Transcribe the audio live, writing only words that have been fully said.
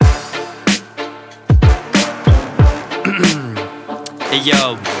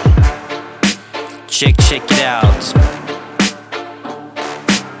yo, check it out.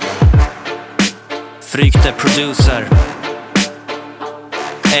 Fryktheproducer.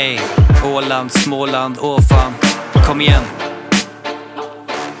 Ey, Åland, Småland, fan. Kom igen.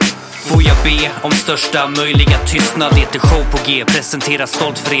 Får jag be om största möjliga tystnad? Det är show på G, presentera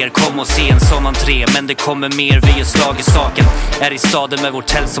stolt för er. Kom och se en sån entré, men det kommer mer. Vi gör slag i saken, är i staden med vårt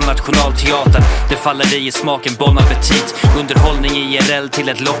tält som nationalteatern. Det faller dig i smaken, bon appetit. Underhållning IRL till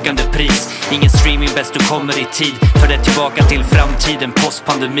ett lockande pris. Ingen streaming, bäst du kommer i tid. För det tillbaka till framtiden,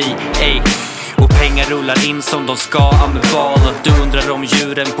 postpandemi. Ey, och pengar rullar in som de ska, amebal. Du undrar om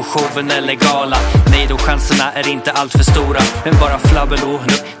djuren på showen är legala. Nej, då chanserna är inte allt för stora. Men bara flabbel och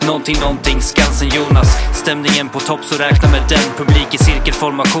någonting, Skansen Jonas. Stämningen på topp, så räkna med den. Publik i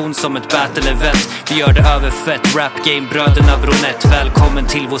cirkelformation som ett battle-event. Vi gör det över fett, rap game, bröderna Bronett. Välkommen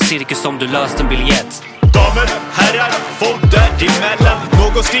till vår cirkus om du löst en biljett. Damer, herrar, folk däremellan.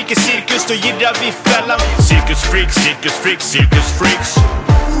 Någon skriker cirkus, då gillar vi fällan. Cirkus freaks, cirkus freaks, cirkus freaks.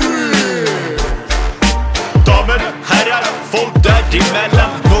 Damer, herrar, folk däremellan.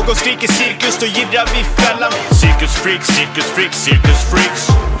 Någon skriker cirkus, då gillar vi fällan. Cirkus freaks, cirkus freaks, cirkus freaks.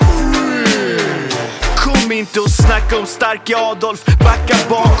 Kom inte och snacka om starka Adolf. Backa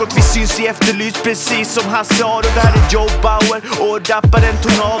bakåt, vi syns i Efterlys precis som Hasse Aro. Det här är BAUER och rapparen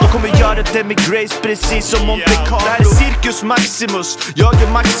Tornado kommer göra det med Grace precis som Monte Carlo. Det här är Cirkus Maximus, jag är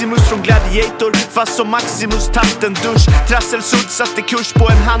Maximus från Gladiator. Fast som Maximus tatt en dusch. Trasselsudd satte kurs på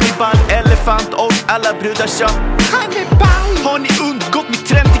en Hannibal, elefant och alla brudar sa Hannibal. Har ni undgått mitt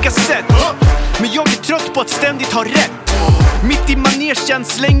trendiga sätt? Men jag är trött på att ständigt ha rätt. Mitt i manegen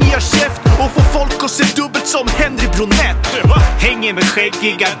slänger jag käft och får folk att se dubbelt som Henry Bronett. Hänger med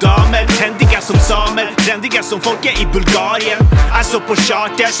skäggiga damer, händiga som samer, trendiga som folk är i Bulgarien. Alltså på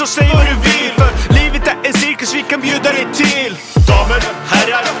charter, så säg vad du vill, för livet är en cirkus vi kan bjuda dig till. Damer,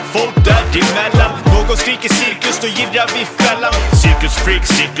 herrar, folk däremellan. Någon skriker cirkus, då gillar vi fällan. Cirkus freaks,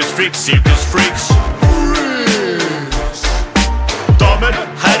 cirkus freaks, cirkus freaks. Damer,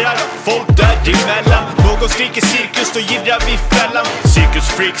 herrar, folk däremellan. Någon skriker cirkus, då gillar vi fällan. Cirkus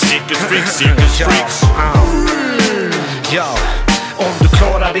freaks, cirkus freaks, cirkus freaks. Ja, om du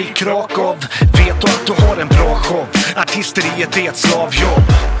klarar dig i Krakow, vet du att du har en bra show. Artisteriet är ett slavjobb.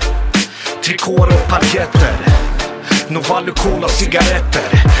 Trikåer och paljetter, Novalukola och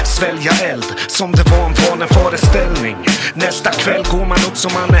cigaretter. Svälja eld som det var en vaneföreställning. Nästa kväll går man upp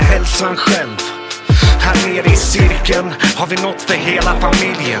som man är hälsan själv. Här nere i cirkeln har vi nått för hela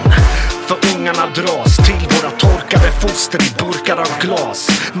familjen. För ungarna dras till våra torkade foster i burkar av glas.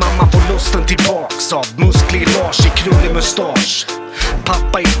 Mamma får lusten tillbaks av musklig lars i krullig mustasch.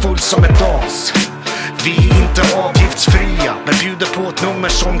 Pappa är full som ett as. Vi är inte avgiftsfria, men bjuder på ett nummer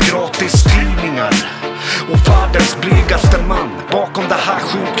som gratis tidningar. Och världens blygaste man, bakom det här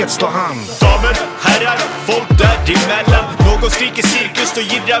sjuket står han. Damer, herrar, folk däremellan. Någon skriker cirkus, då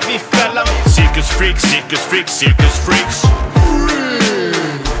gillar vi fällan. Cirkus freaks, cirkus freaks, cirkus freaks.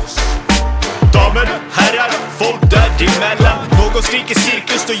 Damer, herrar, folk däremellan. Någon skriker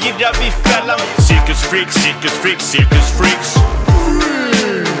cirkus, då gillar vi fällan. Cirkus freaks, cirkus freaks, cirkus freaks.